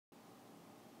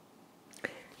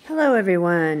Hello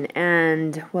everyone,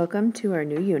 and welcome to our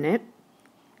new unit.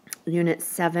 Unit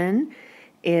 7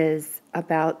 is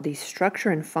about the structure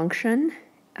and function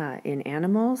in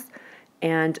animals,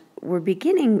 and we're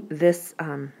beginning this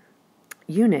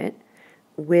unit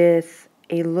with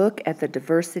a look at the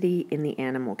diversity in the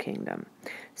animal kingdom.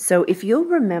 So if you'll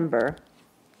remember,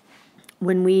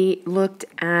 when we looked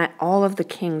at all of the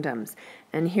kingdoms,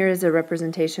 and here is a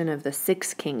representation of the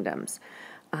 6 kingdoms.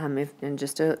 And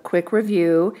just a quick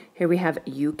review, here we have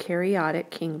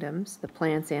eukaryotic kingdoms, the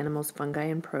plants, animals, fungi,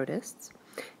 and protists.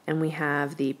 And we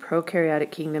have the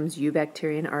prokaryotic kingdoms,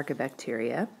 eubacteria and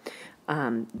archaebacteria.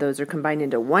 Those are combined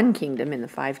into one kingdom in the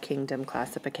 5-kingdom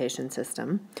classification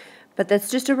system. But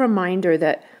that's just a reminder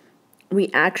that we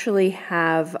actually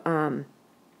have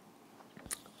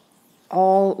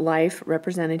all life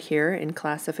represented here in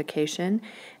classification,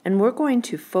 and we're going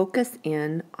to focus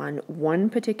in on one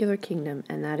particular kingdom,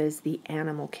 and that is the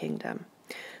animal kingdom.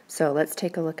 So let's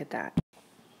take a look at that.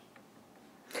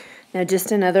 Now,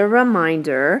 just another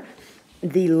reminder,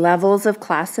 the levels of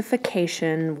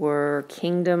classification were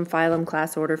kingdom, phylum,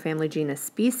 class, order, family, genus,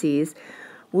 species.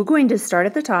 We're going to start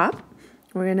at the top.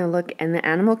 We're going to look in the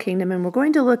animal kingdom, and we're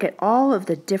going to look at all of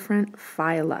the different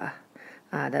phyla.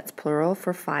 That's plural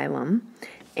for phylum.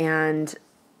 And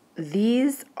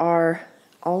these are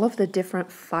all of the different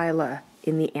phyla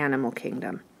in the animal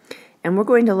kingdom. And we're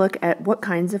going to look at what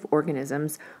kinds of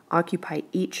organisms occupy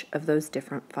each of those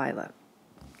different phyla.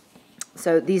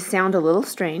 So these sound a little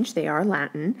strange. They are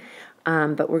Latin,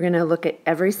 but we're going to look at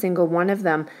every single one of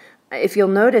them. If you'll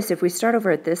notice, if we start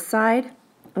over at this side,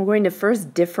 we're going to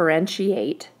first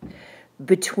differentiate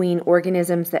between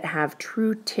organisms that have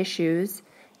true tissues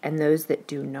and those that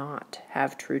do not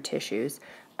have true tissues.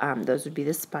 Those would be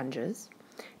the sponges.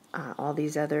 All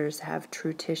these others have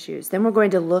true tissues. Then we're going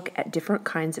to look at different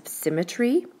kinds of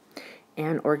symmetry,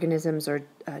 and organisms are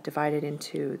divided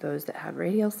into those that have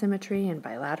radial symmetry and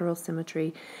bilateral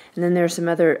symmetry. And then there are some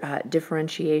other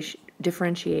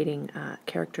differentiating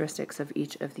characteristics of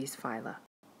each of these phyla.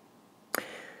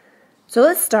 So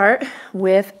let's start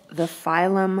with the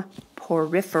phylum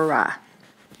Porifera.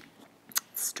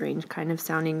 Strange kind of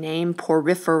sounding name.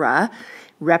 Porifera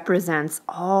represents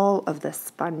all of the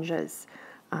sponges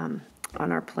on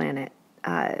our planet.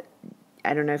 I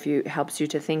don't know if it helps you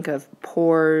to think of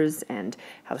pores and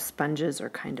how sponges are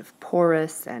kind of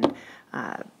porous, and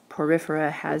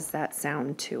Porifera has that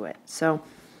sound to it. So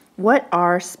what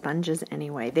are sponges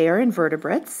anyway? They are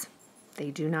invertebrates.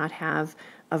 They do not have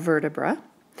a vertebra.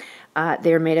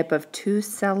 They are made up of 2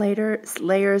 cell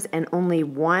layers and only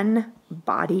 1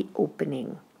 body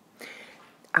opening.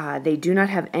 They do not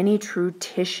have any true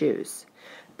tissues.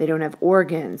 They don't have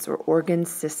organs or organ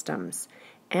systems.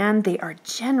 And they are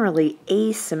generally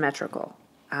asymmetrical.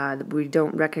 We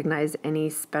don't recognize any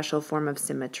special form of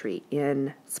symmetry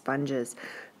in sponges.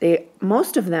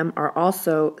 Most of them are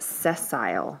also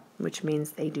sessile, which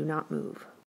means they do not move.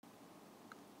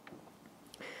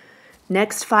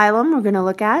 Next phylum we're going to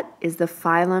look at is the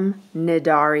phylum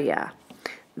Cnidaria.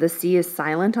 The C is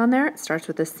silent on there. It starts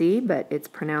with a C, but it's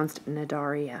pronounced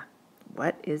Cnidaria.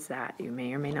 What is that? You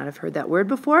may or may not have heard that word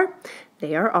before.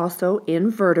 They are also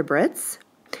invertebrates,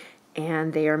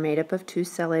 and they are made up of 2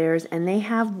 cell layers, and they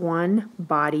have 1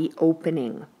 body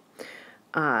opening.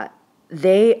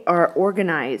 They are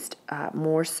organized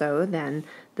more so than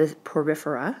the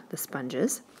Porifera, the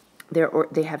sponges.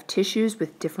 They have tissues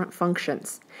with different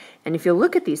functions. And if you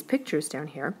look at these pictures down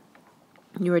here,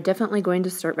 you are definitely going to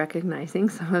start recognizing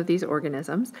some of these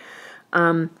organisms.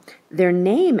 Their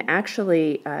name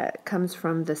actually comes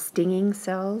from the stinging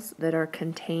cells that are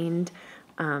contained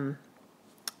in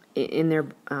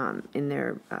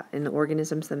the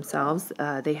organisms themselves.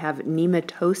 They have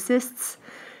nematocysts.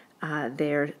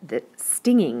 They're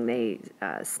stinging. They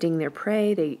sting their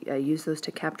prey. They use those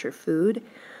to capture food.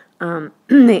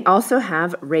 They also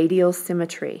have radial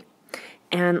symmetry.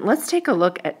 And let's take a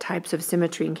look at types of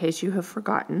symmetry in case you have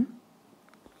forgotten.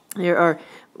 There are,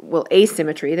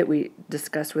 asymmetry that we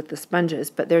discussed with the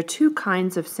sponges, but there are 2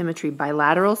 kinds of symmetry: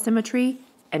 bilateral symmetry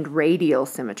and radial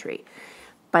symmetry.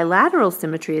 Bilateral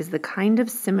symmetry is the kind of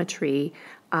symmetry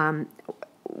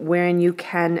wherein you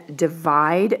can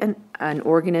divide an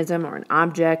organism or an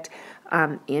object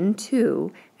in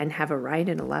 2 and have a right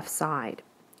and a left side.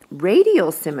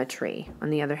 Radial symmetry, on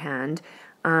the other hand,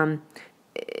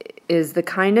 is the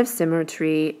kind of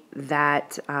symmetry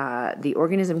that the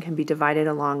organism can be divided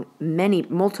along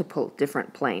multiple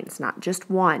different planes, not just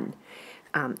one,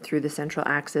 through the central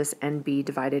axis, and be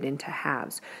divided into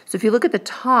halves. So if you look at the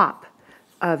top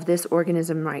of this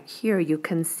organism right here, you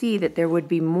can see that there would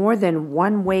be more than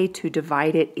one way to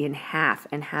divide it in half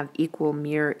and have equal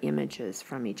mirror images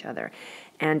from each other.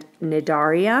 And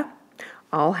Cnidaria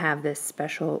all have this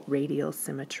special radial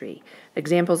symmetry.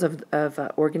 Examples of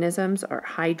organisms are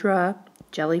hydra,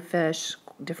 jellyfish,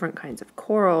 different kinds of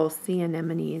coral, sea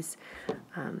anemones,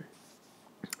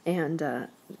 and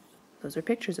those are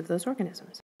pictures of those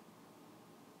organisms.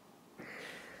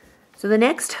 So the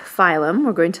next phylum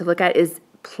we're going to look at is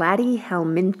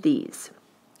Platyhelminthes.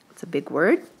 It's a big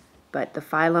word, but the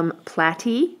phylum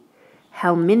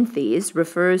Platyhelminthes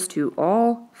refers to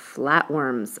all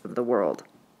flatworms of the world.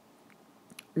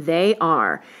 They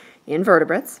are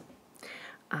invertebrates.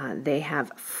 They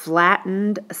have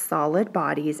flattened solid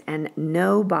bodies and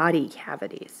no body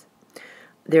cavities.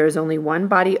 There is only one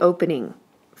body opening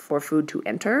for food to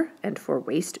enter and for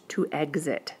waste to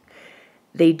exit.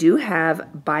 They do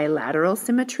have bilateral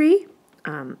symmetry,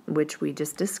 which we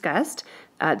just discussed.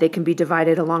 They can be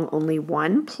divided along only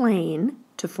one plane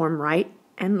to form right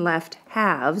and left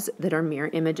halves that are mirror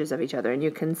images of each other. And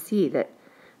you can see that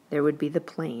there would be the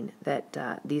plane that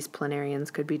these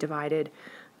planarians could be divided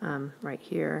right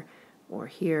here or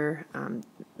here.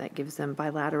 That gives them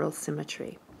bilateral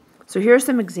symmetry. So here are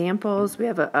some examples. We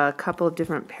have a couple of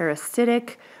different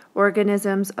parasitic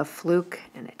organisms, a fluke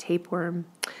and a tapeworm.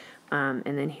 And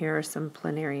then here are some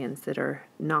planarians that are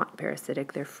not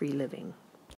parasitic, they're free-living.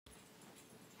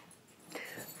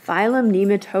 Phylum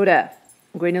Nematoda.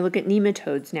 We're going to look at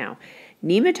nematodes now.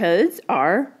 Nematodes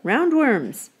are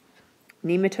roundworms.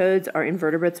 Nematodes are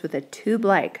invertebrates with a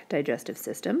tube-like digestive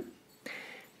system.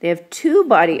 They have two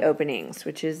body openings,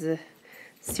 which is a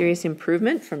serious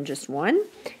improvement from just one.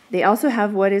 They also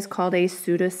have what is called a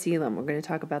pseudocoelom. We're going to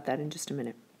talk about that in just a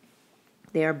minute.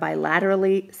 They are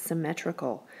bilaterally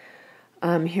symmetrical.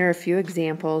 Here are a few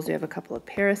examples. We have a couple of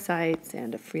parasites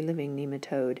and a free-living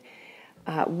nematode.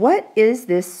 What is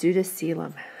this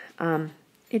pseudocoelom?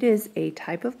 It is a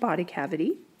type of body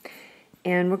cavity,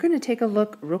 and we're going to take a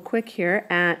look real quick here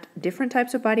at different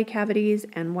types of body cavities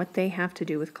and what they have to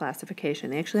do with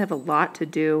classification. They actually have a lot to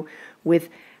do with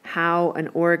how an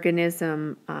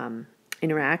organism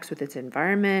interacts with its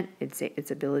environment,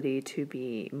 its ability to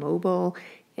be mobile,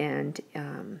 and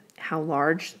how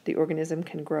large the organism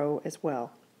can grow as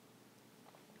well.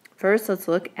 First, let's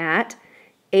look at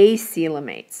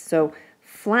acoelomates. So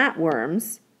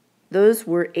flatworms, those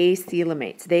were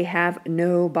acoelomates. They have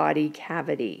no body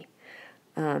cavity.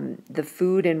 The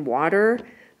food and water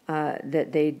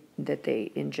that they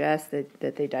ingest,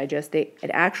 that they digest,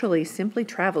 it actually simply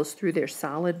travels through their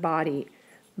solid body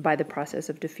by the process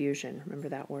of diffusion. Remember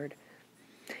that word.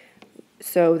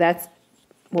 So that's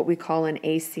what we call an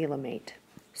acoelomate.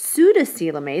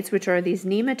 Pseudocoelomates, which are these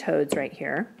nematodes right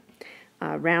here,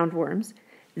 roundworms,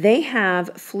 they have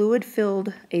a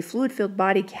fluid-filled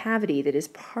body cavity that is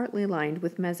partly lined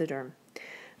with mesoderm.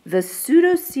 The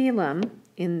pseudocoelom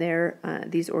in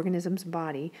these organisms'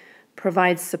 body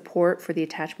provides support for the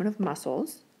attachment of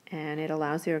muscles, and it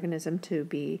allows the organism to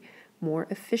be more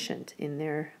efficient in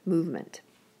their movement.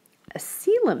 A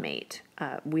coelomate,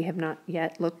 we have not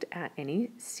yet looked at any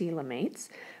coelomates,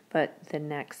 but the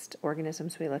next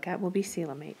organisms we look at will be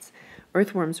coelomates.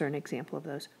 Earthworms are an example of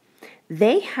those.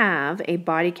 They have a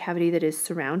body cavity that is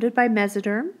surrounded by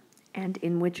mesoderm and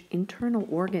in which internal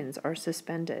organs are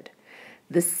suspended.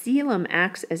 The coelom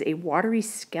acts as a watery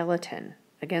skeleton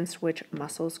against which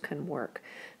muscles can work.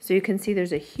 So you can see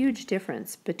there's a huge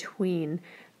difference between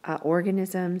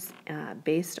organisms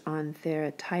based on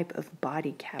their type of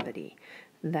body cavity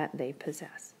that they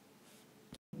possess.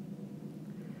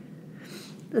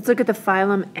 Let's look at the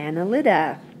phylum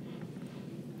Annelida.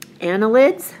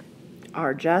 Annelids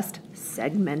are just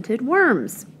segmented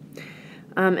worms.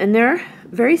 And they're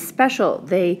very special.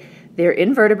 They're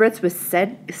invertebrates with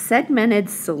segmented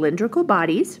cylindrical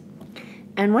bodies.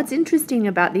 And what's interesting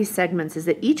about these segments is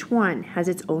that each one has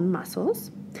its own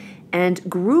muscles, and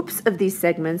groups of these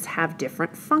segments have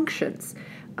different functions,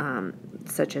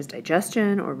 such as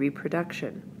digestion or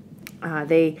reproduction.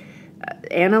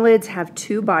 Annelids have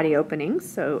two body openings,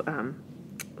 so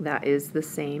that is the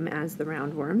same as the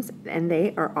roundworms, and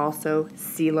they are also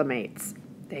coelomates.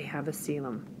 They have a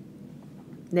coelom.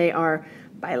 They are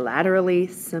bilaterally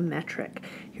symmetric.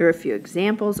 Here are a few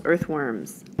examples.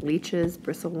 Earthworms, leeches,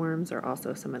 bristleworms are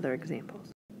also some other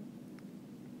examples.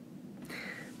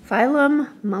 Phylum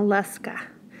Mollusca.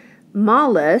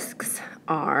 Mollusks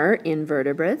are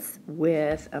invertebrates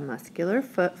with a muscular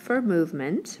foot for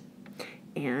movement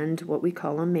and what we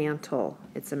call a mantle.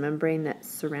 It's a membrane that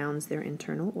surrounds their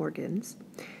internal organs.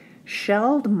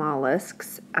 Shelled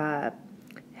mollusks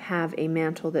have a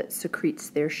mantle that secretes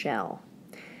their shell.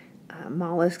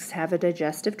 Mollusks have a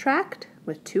digestive tract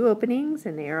with 2 openings,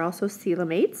 and they are also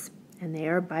coelomates, and they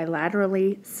are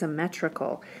bilaterally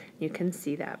symmetrical. You can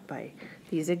see that by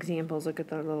these examples. Look at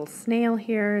the little snail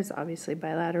here is obviously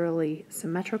bilaterally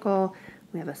symmetrical.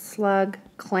 We have a slug,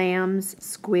 clams,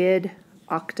 squid,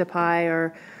 octopi,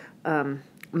 or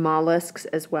mollusks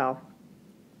as well.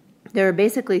 There are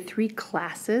basically 3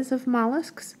 classes of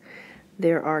mollusks.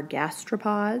 There are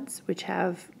gastropods, which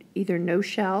have either no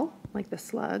shell, like the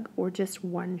slug, or just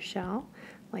 1 shell,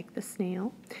 like the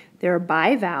snail. There are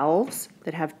bivalves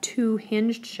that have 2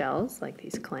 hinged shells, like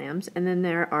these clams. And then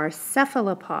there are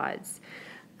cephalopods.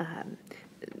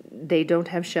 They don't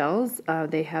have shells.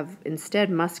 They have instead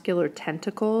muscular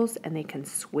tentacles, and they can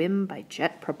swim by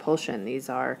jet propulsion. These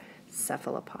are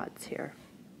cephalopods here.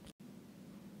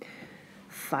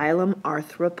 Phylum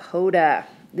Arthropoda.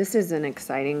 This is an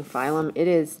exciting phylum. It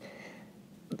is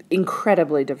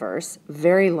incredibly diverse,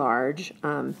 very large.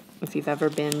 If you've ever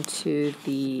been to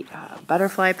the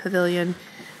butterfly pavilion,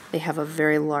 they have a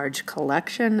very large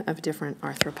collection of different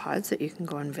arthropods that you can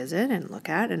go and visit and look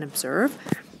at and observe.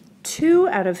 2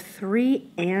 out of 3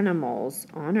 animals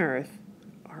on Earth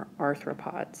are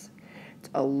arthropods. It's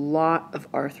a lot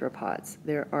of arthropods.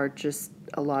 There are just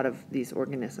a lot of these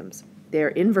organisms. They're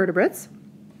invertebrates.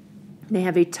 They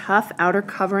have a tough outer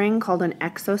covering called an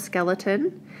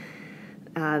exoskeleton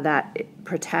that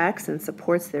protects and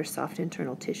supports their soft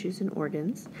internal tissues and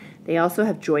organs. They also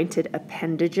have jointed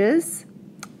appendages.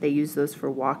 They use those for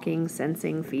walking,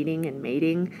 sensing, feeding, and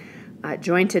mating.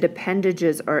 Jointed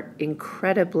appendages are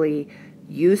incredibly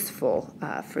useful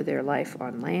for their life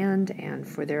on land and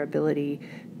for their ability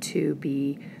to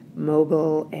be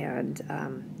mobile, and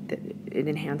it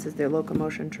enhances their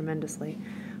locomotion tremendously.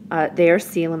 They are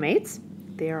coelomates.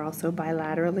 They are also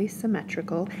bilaterally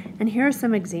symmetrical. And here are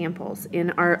some examples.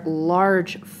 In our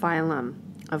large phylum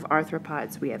of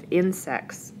arthropods, we have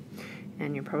insects.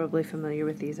 And you're probably familiar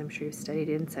with these. I'm sure you've studied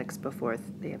insects before.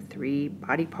 They have 3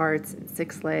 body parts and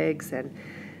 6 legs, and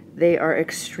they are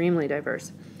extremely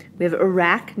diverse. We have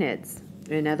arachnids.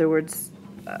 In other words,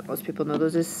 most people know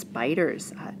those as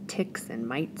spiders. Ticks and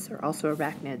mites are also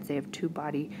arachnids. They have 2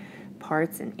 body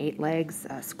parts and 8 legs.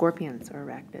 Scorpions are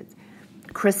arachnids.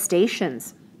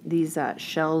 Crustaceans, these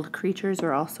shelled creatures,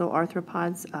 are also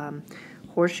arthropods.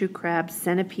 Horseshoe crabs,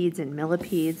 centipedes, and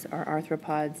millipedes are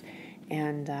arthropods,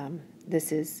 and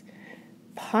this is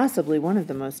possibly one of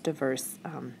the most diverse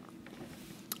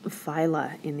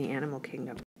phyla in the animal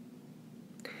kingdom.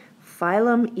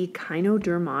 Phylum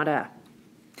Echinodermata.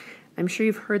 I'm sure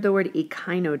you've heard the word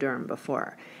echinoderm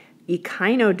before.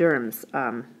 Echinoderms,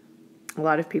 a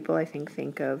lot of people, I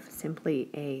think of simply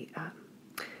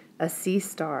a sea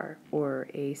star or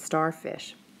a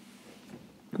starfish.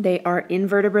 They are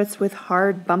invertebrates with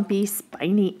hard, bumpy,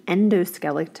 spiny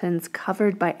endoskeletons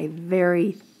covered by a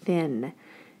very thin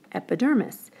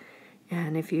epidermis.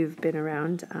 And if you've been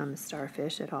around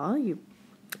starfish at all, you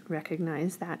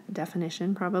recognize that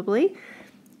definition probably.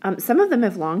 Some of them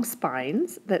have long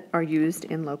spines that are used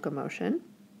in locomotion,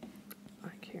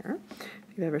 like here.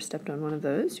 If you've ever stepped on one of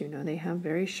those, you know they have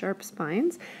very sharp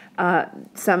spines.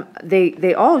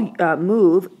 They all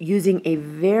move using a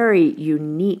very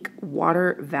unique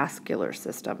water vascular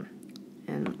system,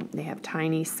 and they have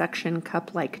tiny suction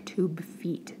cup-like tube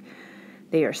feet.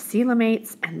 They are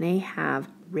coelomates, and they have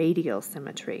radial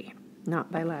symmetry,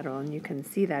 not bilateral. And you can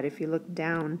see that if you look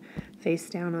down, face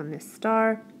down on this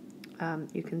star,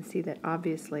 you can see that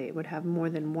obviously it would have more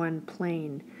than one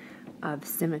plane of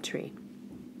symmetry.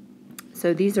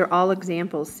 So these are all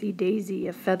examples: sea daisy,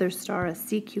 a feather star, a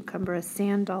sea cucumber, a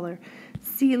sand dollar,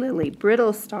 sea lily,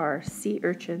 brittle star, sea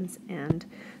urchins, and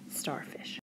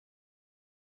starfish.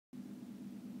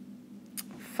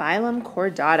 Phylum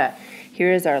Chordata.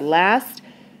 Here is our last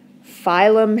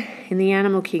phylum in the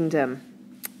animal kingdom,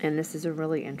 and this is a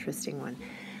really interesting one.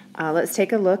 Let's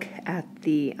take a look at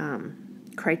the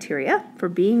criteria for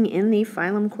being in the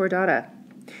phylum Chordata.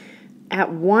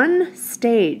 At one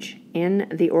stage in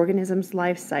the organism's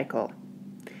life cycle,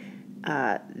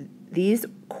 these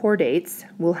chordates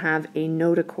will have a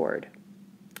notochord,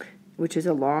 which is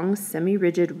a long,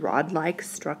 semi-rigid, rod-like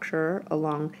structure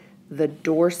along the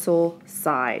dorsal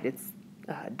side. It's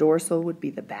dorsal would be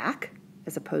the back,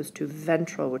 as opposed to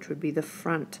ventral, which would be the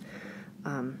front,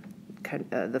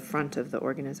 the front of the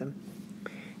organism.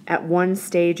 At one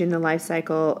stage in the life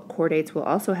cycle, chordates will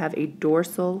also have a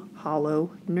dorsal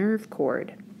hollow nerve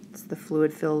cord. It's the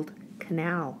fluid-filled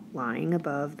canal lying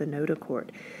above the notochord.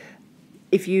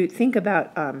 If you think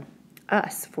about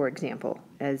us, for example,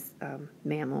 as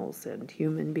mammals and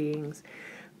human beings,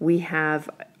 we have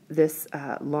this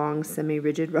long,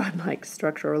 semi-rigid rod-like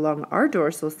structure along our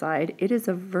dorsal side, it is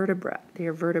a vertebra. They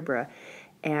are vertebra.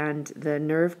 And the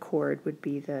nerve cord would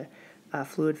be the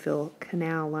fluid-filled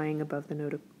canal lying above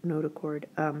the notochord.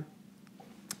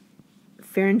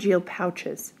 Pharyngeal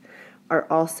pouches are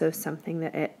also something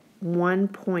that at one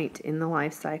point in the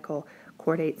life cycle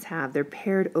chordates have. They're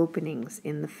paired openings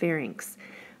in the pharynx.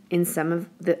 In some of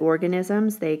the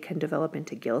organisms, they can develop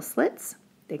into gill slits.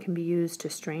 They can be used to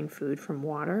strain food from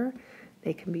water.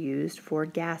 They can be used for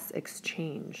gas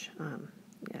exchange,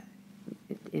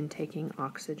 intaking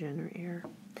oxygen or air.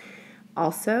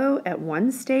 Also, at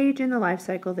one stage in the life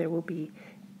cycle, there will be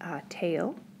a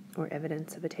tail or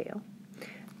evidence of a tail.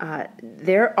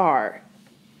 There are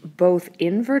both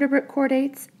invertebrate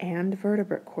chordates and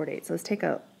vertebrate chordates. Let's take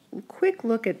a quick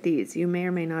look at these. You may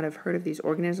or may not have heard of these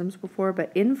organisms before,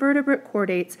 but invertebrate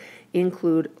chordates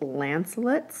include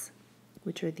lancelets,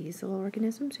 which are these little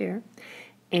organisms here,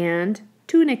 and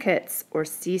tunicates or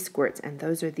sea squirts, and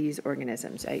those are these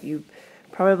organisms. You've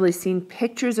probably seen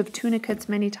pictures of tunicates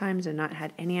many times and not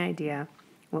had any idea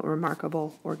what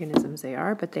remarkable organisms they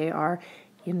are, but they are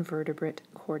invertebrate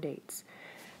chordates.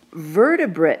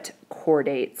 Vertebrate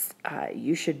chordates,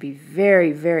 you should be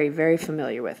very, very, very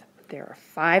familiar with. There are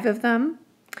 5 of them,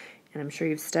 and I'm sure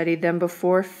you've studied them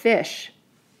before. Fish,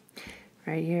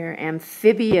 right here.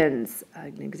 Amphibians,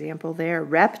 an example there.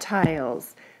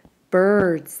 Reptiles,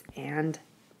 birds, and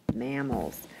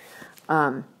mammals.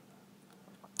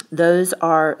 Those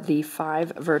are the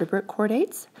 5 vertebrate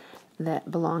chordates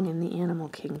that belong in the animal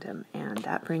kingdom, and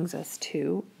that brings us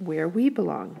to where we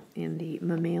belong in the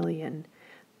mammalian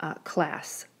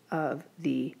class of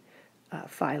the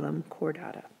phylum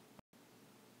Chordata.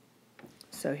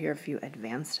 So here are a few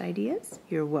advanced ideas.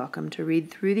 You're welcome to read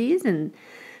through these and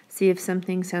see if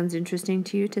something sounds interesting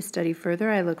to you to study further.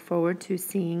 I look forward to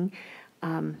seeing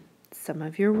some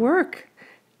of your work,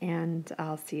 and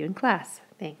I'll see you in class.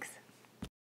 Thanks.